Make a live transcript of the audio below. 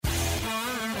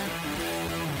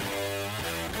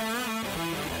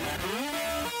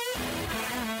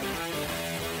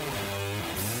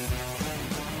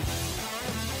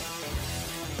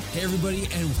Hey everybody,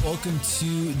 and welcome to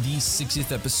the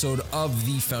 60th episode of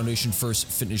the Foundation First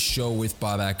Fitness Show with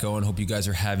Bob Atko, and hope you guys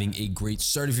are having a great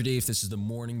start of your day if this is the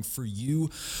morning for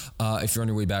you. If you're on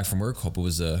your way back from work, hope it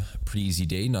was a pretty easy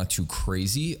day, not too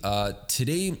crazy.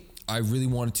 Today, I really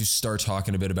wanted to start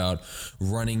talking a bit about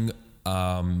running.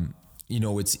 We're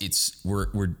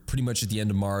pretty much at the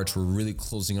end of March. We're really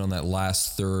closing on that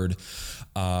last third,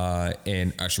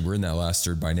 and actually we're in that last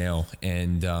third by now,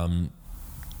 and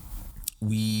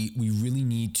we really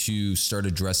need to start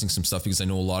addressing some stuff because I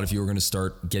know a lot of you are going to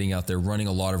start getting out there running.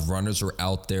 A lot of runners are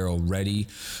out there already.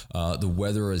 The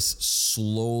weather is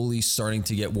slowly starting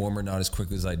to get warmer, not as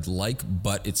quickly as I'd like,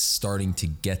 but it's starting to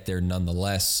get there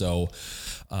nonetheless. So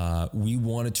we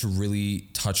wanted to really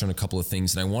touch on a couple of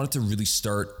things, and I wanted to really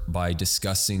start by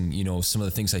discussing, some of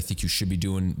the things I think you should be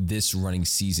doing this running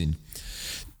season.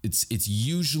 It's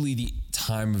usually the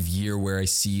time of year where I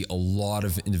see a lot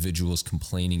of individuals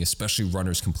complaining, especially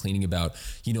runners complaining about,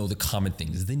 the common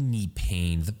things, the knee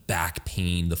pain, the back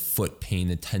pain, the foot pain,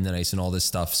 the tendonitis, and all this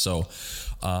stuff. So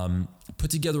put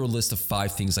together a list of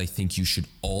 5 things I think you should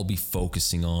all be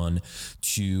focusing on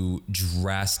to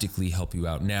drastically help you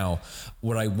out. Now,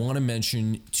 what I want to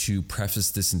mention to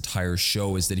preface this entire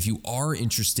show is that if you are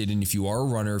interested and if you are a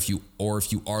runner, if you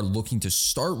are looking to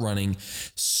start running,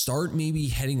 start maybe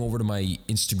heading over to my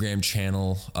Instagram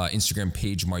channel, Instagram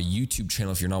page, my YouTube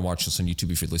channel. If you're not watching this on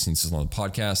YouTube, if you're listening to this on the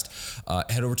podcast,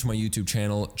 head over to my YouTube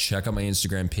channel, check out my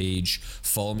Instagram page,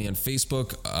 follow me on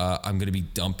Facebook. I'm going to be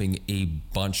dumping a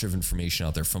bunch of information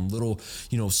out there, from little,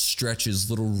 stretches,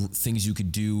 little things you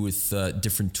could do with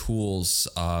different tools,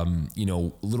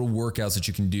 little workouts that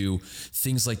you can do,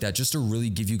 things like that, just to really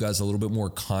give you guys a little bit more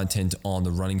content on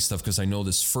the running stuff. Because I know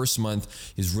this first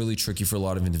month is really tricky for a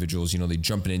lot of individuals. They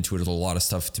jumping into it with a lot of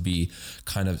stuff to be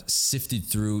kind of sifted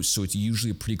through. So it's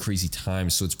usually a pretty crazy time.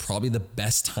 So it's probably the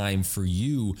best time for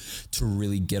you to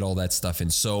really get all that stuff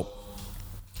in. So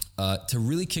to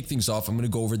really kick things off, I'm going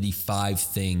to go over the 5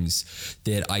 things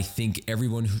that I think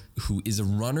everyone who is a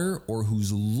runner or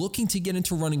who's looking to get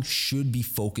into running should be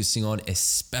focusing on,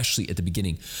 especially at the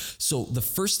beginning. So the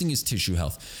first thing is tissue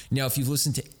health. Now, if you've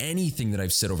listened to anything that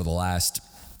I've said over the last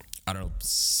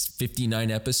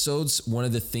 59 episodes, one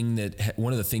of the things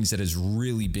that has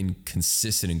really been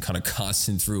consistent and kind of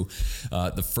constant through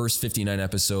the first 59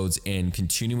 episodes and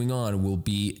continuing on will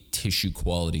be tissue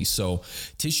quality. So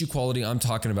tissue quality, I'm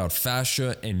talking about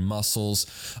fascia and muscles.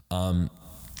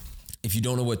 If you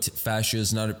don't know what fascia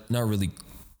is, not really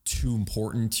too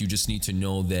important. You just need to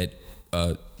know that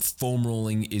foam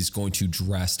rolling is going to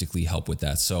drastically help with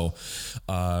that. So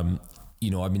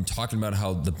I've been talking about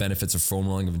how the benefits of foam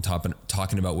rolling. I've been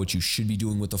talking about what you should be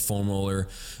doing with the foam roller.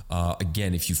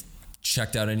 Again, if you've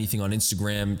checked out anything on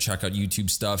Instagram, check out YouTube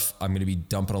stuff. I'm going to be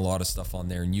dumping a lot of stuff on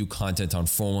there, new content on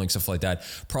foam rolling, stuff like that.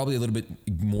 Probably a little bit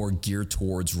more geared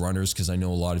towards runners because I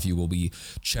know a lot of you will be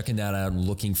checking that out and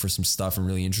looking for some stuff and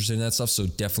really interested in that stuff. So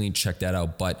definitely check that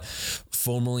out. But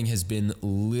foam rolling has been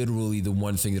literally the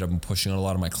one thing that I've been pushing on a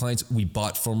lot of my clients. We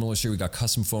bought foam rollers here. We got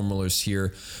custom foam rollers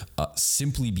here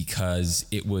simply because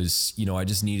it was, I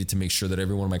just needed to make sure that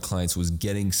every one of my clients was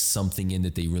getting something in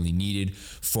that they really needed.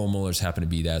 Foam rollers happen to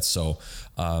be that. So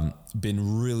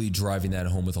been really driving that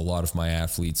home with a lot of my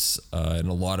athletes and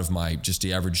a lot of my just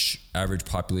the average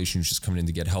population who's just coming in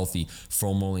to get healthy.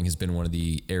 Foam rolling has been one of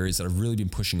the areas that I've really been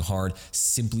pushing hard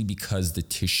simply because the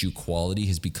tissue quality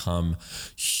has become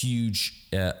huge,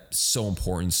 so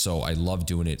important. So I love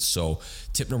doing it. So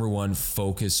tip number 1,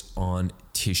 focus on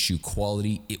tissue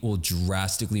quality. It will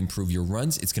drastically improve your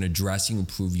runs. It's going to drastically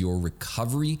improve your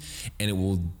recovery, and it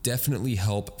will definitely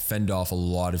help fend off a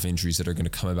lot of injuries that are going to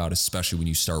come about, especially when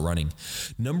you start running.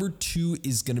 Number 2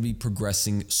 is going to be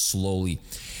progressing slowly.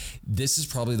 This is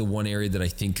probably the one area that I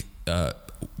think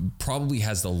probably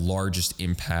has the largest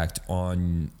impact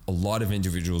on a lot of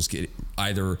individuals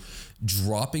either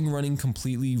dropping running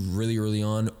completely really early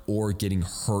on or getting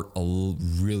hurt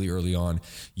really early on.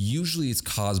 Usually it's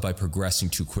caused by progressing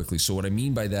too quickly. So what I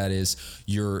mean by that is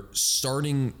you're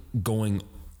starting going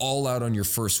all out on your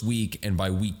first week, and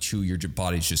by week 2, your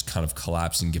body's just kind of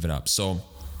collapsing, giving up. So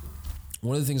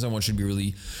one of the things I want you to be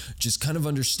really just kind of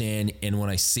understand, and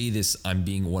when I say this, I'm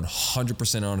being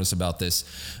 100% honest about this.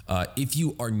 If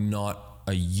you are not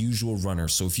a usual runner.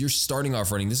 So if you're starting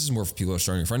off running, this is more for people who are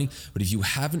starting off running, but if you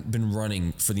haven't been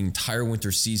running for the entire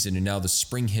winter season and now the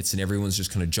spring hits and everyone's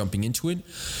just kind of jumping into it,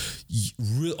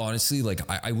 honestly, like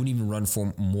I wouldn't even run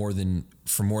for more than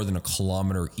a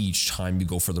kilometer each time you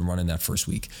go for the run in that first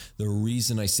week. The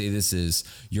reason I say this is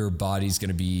your body's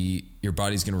going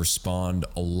to respond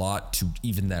a lot to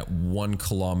even that 1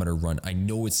 kilometer run. I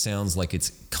know it sounds like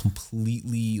it's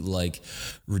completely like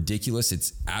ridiculous.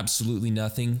 It's absolutely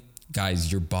nothing.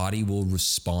 Guys, your body will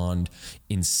respond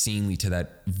insanely to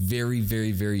that very,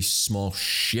 very, very small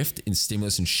shift in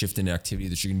stimulus and shift in activity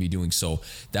that you're going to be doing. So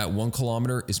that 1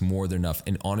 kilometer is more than enough.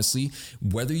 And honestly,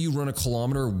 whether you run a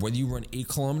kilometer or whether you run 8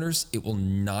 kilometers, it will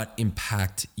not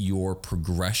impact your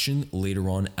progression later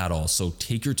on at all. So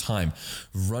take your time,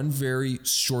 run very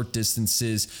short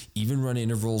distances, even run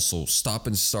intervals. So stop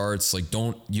and starts, like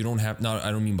I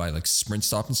don't mean by like sprint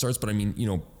stop and starts, but I mean,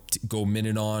 go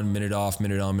minute on, minute off,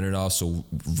 minute on, minute off. So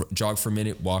jog for a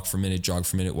minute, walk for a minute, jog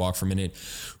for a minute, walk for a minute.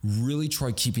 Really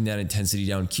try keeping that intensity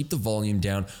down, keep the volume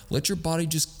down. Let your body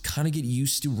just kind of get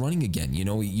used to running again.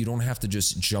 You don't have to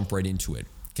just jump right into it.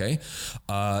 Okay.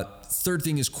 Third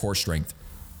thing is core strength.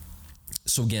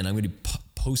 So again, I'm going to be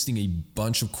posting a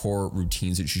bunch of core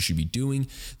routines that you should be doing.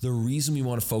 The reason we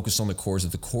want to focus on the core is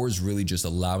that the core is really just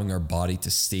allowing our body to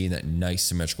stay in that nice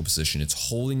symmetrical position. It's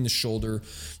holding the shoulder,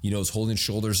 it's holding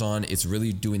shoulders on. It's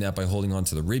really doing that by holding on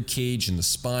to the rib cage and the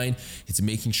spine. It's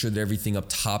making sure that everything up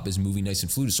top is moving nice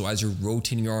and fluid. So as you're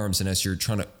rotating your arms and as you're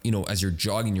trying to, as you're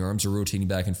jogging, your arms are rotating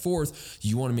back and forth,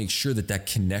 you want to make sure that that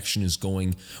connection is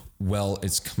going well.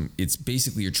 It's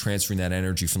basically you're transferring that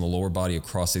energy from the lower body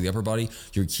across to the upper body.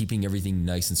 You're keeping everything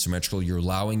nice and symmetrical. You're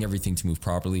allowing everything to move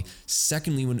properly.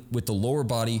 Secondly, with the lower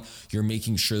body, you're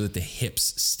making sure that the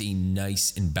hips stay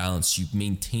nice and balanced. You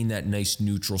maintain that nice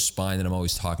neutral spine that I'm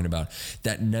always talking about.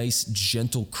 That nice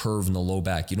gentle curve in the low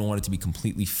back. You don't want it to be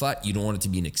completely flat. You don't want it to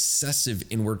be an excessive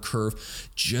inward curve.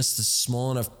 Just a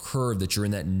small enough curve that you're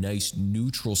in that nice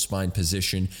neutral spine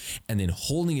position, and then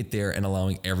holding it there and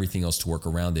allowing everything else to work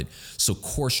around it. So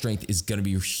core strength is going to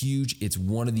be huge. It's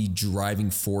one of the driving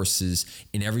forces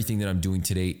in everything that I'm doing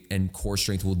today. And core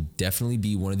strength will definitely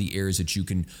be one of the areas that you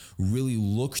can really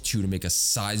look to make a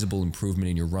sizable improvement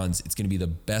in your runs. It's going to be the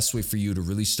best way for you to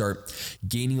really start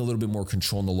gaining a little bit more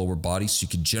control in the lower body so you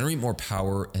can generate more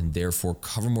power and therefore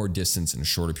cover more distance in a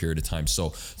shorter period of time.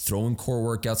 So throw in core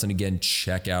workouts. And again,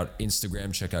 check out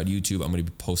Instagram, check out YouTube. I'm going to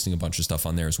be posting a bunch of stuff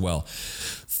on there as well.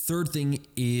 Third thing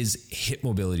is hip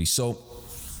mobility. So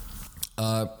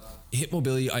hip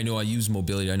mobility, I know I use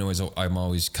mobility. I know I'm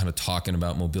always kind of talking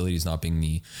about mobility as not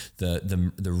being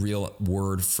the real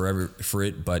word for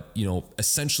it, but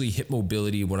essentially hip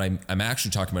mobility, what I'm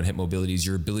actually talking about hip mobility is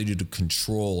your ability to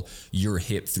control your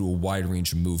hip through a wide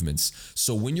range of movements.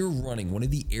 So when you're running, one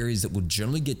of the areas that will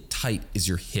generally get tight is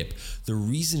your hip. The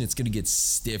reason it's going to get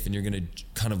stiff and you're going to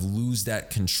kind of lose that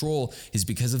control is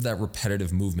because of that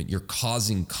repetitive movement. You're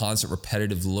causing constant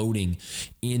repetitive loading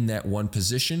in that one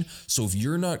position. So if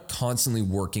you're not constantly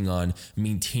working on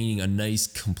maintaining a nice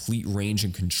complete range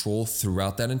and control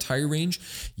throughout that entire range,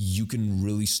 you can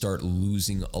really start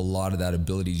losing a lot of that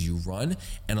ability as you run.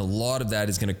 And a lot of that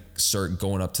is going to start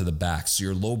going up to the back. So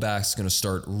your low back is going to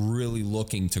start really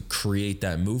looking to create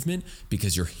that movement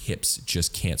because your hips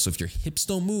just can't. So if your hips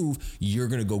don't move, you're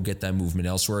going to go get that movement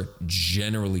elsewhere.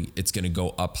 Generally, it's going to go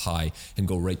up high and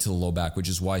go right to the low back, which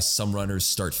is why some runners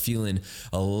start feeling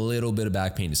a little bit of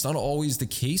back pain. It's not always the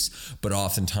case, but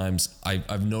oftentimes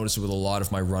I've noticed it with a lot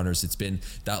of my runners. It's been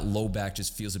that low back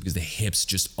just feels it because the hips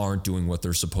just aren't doing what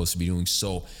they're supposed to be doing.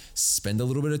 So spend a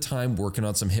little bit of time working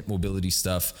on some hip mobility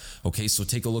stuff. Okay, so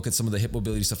take a look at some of the hip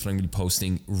mobility stuff that I'm going to be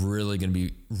posting. Really going to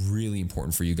be really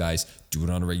important for you guys. Do it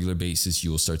on a regular basis.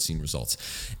 You will start seeing results.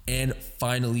 And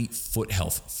finally, foot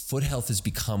health. Foot health has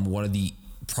become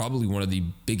probably one of the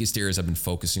biggest areas I've been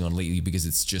focusing on lately because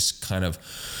it's just kind of,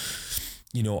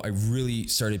 I really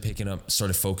started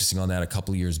focusing on that a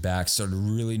couple of years back, started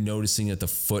really noticing that the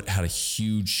foot had a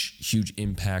huge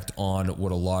impact on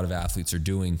what a lot of athletes are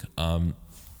doing.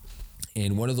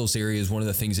 And one of those areas, one of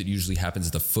the things that usually happens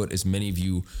at the foot, as many of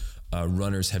you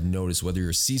runners have noticed, whether you're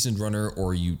a seasoned runner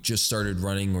or you just started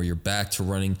running or you're back to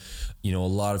running, a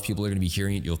lot of people are going to be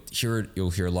hearing it. You'll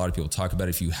hear a lot of people talk about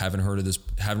it if you haven't heard of this,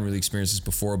 haven't really experienced this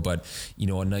before, but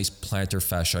a nice plantar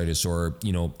fasciitis or,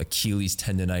 Achilles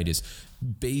tendonitis.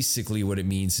 Basically what it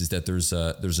means is that there's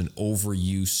an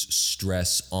overuse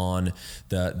stress on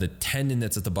the tendon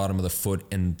that's at the bottom of the foot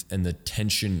and the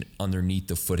tension underneath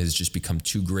the foot has just become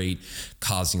too great,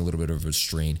 causing a little bit of a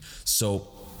strain. So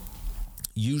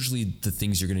usually the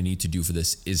things you're going to need to do for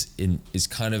this is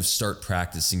kind of start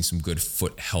practicing some good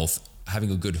foot health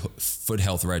having a good foot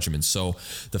health regimen. So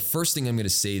the first thing I'm going to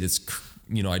say that's,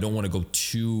 I don't want to go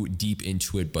too deep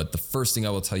into it, but the first thing I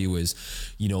will tell you is,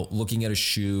 looking at a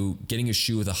shoe, getting a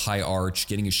shoe with a high arch,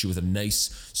 getting a shoe with a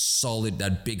nice solid,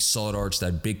 that big solid arch,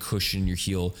 that big cushion in your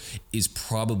heel is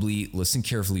probably, listen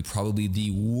carefully, probably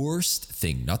the worst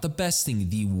thing, not the best thing,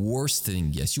 the worst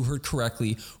thing. Yes, you heard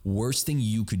correctly. Worst thing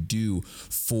you could do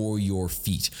for your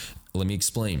feet. Let me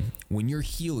explain. When your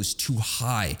heel is too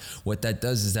high, what that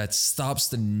does is that stops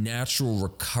the natural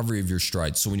recovery of your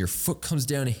stride. So when your foot comes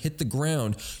down and hit the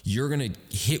ground, you're going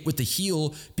to hit with the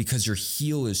heel because your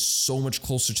heel is so much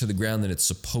closer to the ground than it's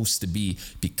supposed to be.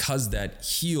 Because that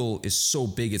heel is so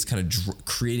big, it's kind of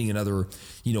creating another,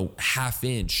 half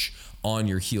inch on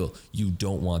your heel. You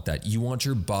don't want that. You want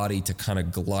your body to kind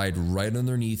of glide right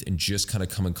underneath and just kind of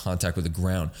come in contact with the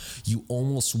ground. You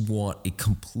almost want a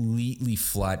completely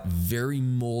flat, very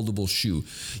moldable shoe.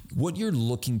 What you're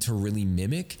looking to really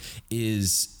mimic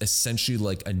is essentially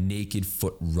like a naked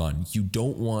foot run. You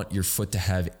don't want your foot to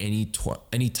have any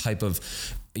type of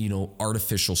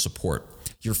artificial support.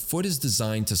 Your foot is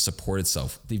designed to support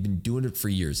itself. They've been doing it for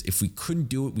years. If we couldn't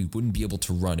do it, we wouldn't be able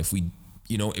to run. If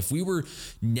we were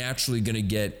naturally going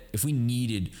to if we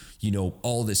needed,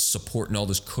 all this support and all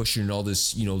this cushion and all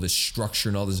this, this structure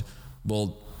and all this,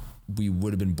 well, we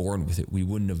would have been born with it. We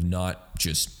wouldn't have not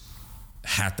just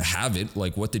had to have it.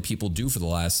 Like, what did people do for the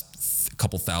last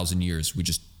couple thousand years? We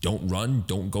just don't run,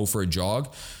 don't go for a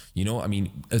jog.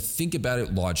 Think about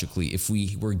it logically. If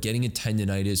we were getting a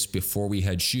tendonitis before we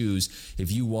had shoes,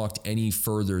 if you walked any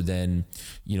further than,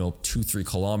 2-3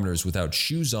 kilometers without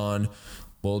shoes on,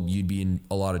 well, you'd be in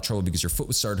a lot of trouble because your foot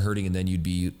would start hurting and then you'd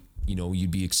be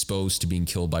exposed to being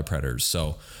killed by predators.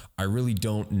 So I really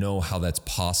don't know how that's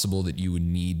possible that you would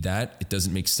need that. It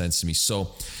doesn't make sense to me. So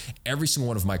every single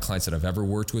one of my clients that I've ever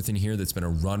worked with in here that's been a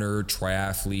runner,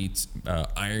 triathlete,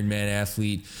 Ironman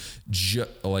athlete,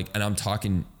 and I'm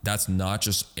talking, that's not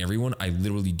just everyone. I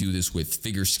literally do this with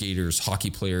figure skaters, hockey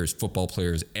players, football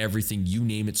players, everything, you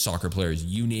name it, soccer players,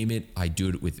 you name it. I do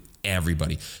it with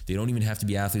everybody. They don't even have to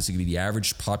be athletes. It could be the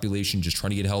average population just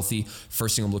trying to get healthy.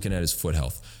 First thing I'm looking at is foot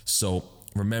health. So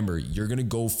remember, you're going to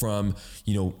go from,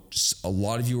 a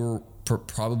lot of you are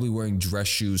probably wearing dress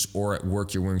shoes, or at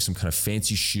work you're wearing some kind of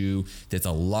fancy shoe that's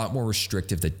a lot more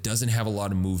restrictive, that doesn't have a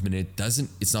lot of movement.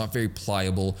 It's not very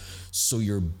pliable. So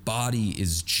your body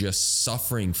is just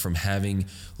suffering from having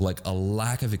like a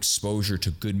lack of exposure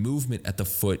to good movement at the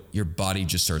foot. Your body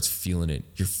just starts feeling it.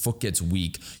 Your foot gets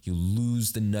weak. You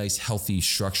lose the nice, healthy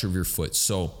structure of your foot.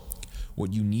 So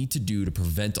what you need to do to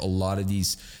prevent a lot of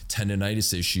these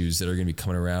tendonitis issues that are going to be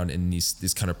coming around and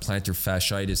this kind of plantar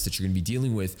fasciitis that you're going to be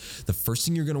dealing with, the first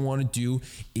thing you're going to want to do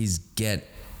is get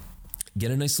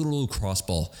a nice little cross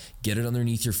ball, get it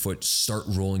underneath your foot, start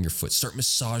rolling your foot, start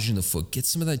massaging the foot, get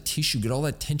some of that tissue, get all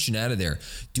that tension out of there.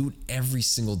 Do it every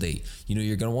single day.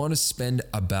 You're going to want to spend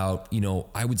about,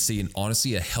 I would say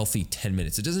honestly, a healthy 10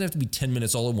 minutes. It doesn't have to be 10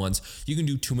 minutes all at once. You can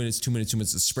do 2 minutes, 2 minutes, 2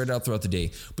 minutes, spread out throughout the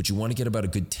day, but you want to get about a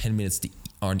good 10 minutes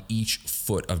on each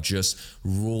foot of just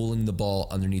rolling the ball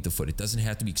underneath the foot. It doesn't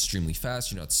have to be extremely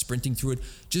fast. You're not sprinting through it.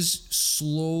 Just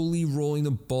slowly rolling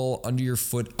the ball under your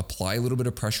foot. Apply a little bit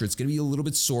of pressure. It's going to be a little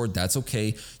bit sore. That's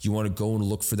okay. You want to go and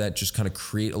look for that. Just kind of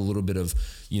create a little bit of,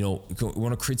 you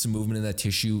want to create some movement in that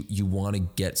tissue. You want to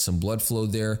get some blood flow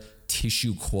there.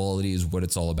 Tissue quality is what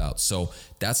it's all about. So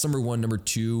that's number one. Number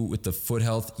two, with the foot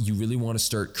health, you really want to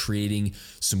start creating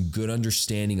some good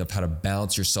understanding of how to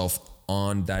balance yourself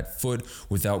on that foot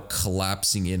without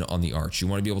collapsing in on the arch. You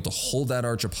want to be able to hold that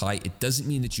arch up high. It doesn't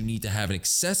mean that you need to have an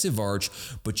excessive arch,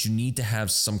 but you need to have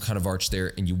some kind of arch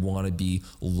there, and you want to be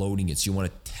loading it. So you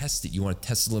want to test it. You want to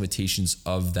test the limitations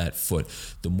of that foot.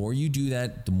 The more you do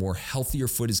that, the more healthy your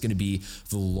foot is going to be,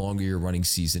 the longer your running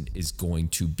season is going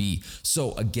to be.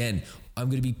 So again, I'm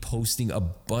going to be posting a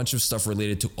bunch of stuff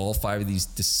related to all five of these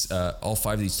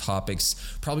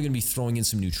topics. Probably going to be throwing in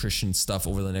some nutrition stuff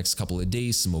over the next couple of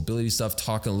days, some mobility stuff,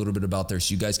 talking a little bit about there,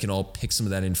 so you guys can all pick some of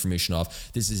that information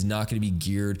off. This is not going to be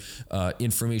geared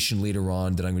information later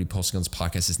on that I'm going to be posting on this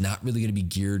podcast is not really going to be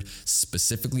geared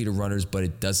specifically to runners, but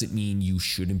it doesn't mean you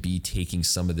shouldn't be taking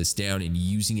some of this down and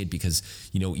using it because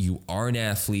you are an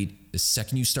athlete. The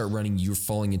second you start running, you're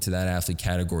falling into that athlete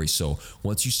category. So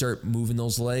once you start moving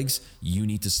those legs, you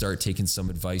need to start taking some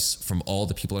advice from all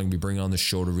the people I'm going to be bringing on the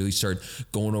show to really start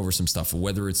going over some stuff.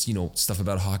 Whether it's stuff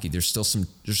about hockey, there's still some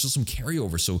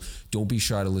carryover. So don't be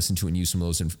shy to listen to it and use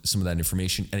some of that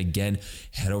information. And again,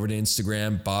 head over to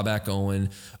Instagram, Bob Owen.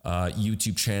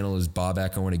 YouTube channel is Bob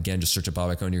Owen. Again, just search up Bob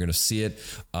Owen. You're going to see it.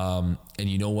 And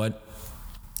you know what?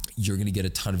 you're going to get a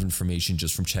ton of information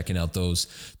just from checking out those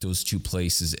two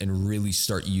places and really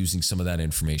start using some of that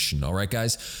information. All right,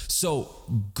 guys. So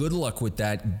good luck with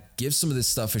that. Give some of this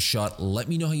stuff a shot. Let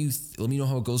me know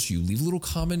how it goes for you. Leave a little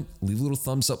comment, leave a little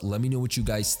thumbs up. Let me know what you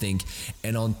guys think.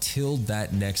 And until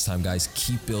that next time, guys,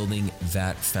 keep building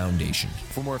that foundation.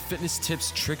 For more fitness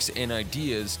tips, tricks, and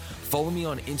ideas, follow me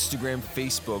on Instagram,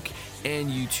 Facebook, and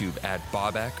YouTube at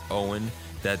Bobak Owen.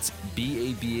 That's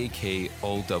BABAKOWEN.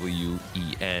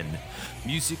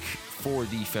 Music for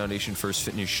the Foundation First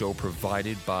Fitness Show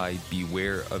provided by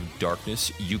Beware of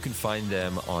Darkness. You can find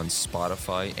them on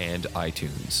Spotify and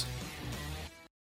iTunes.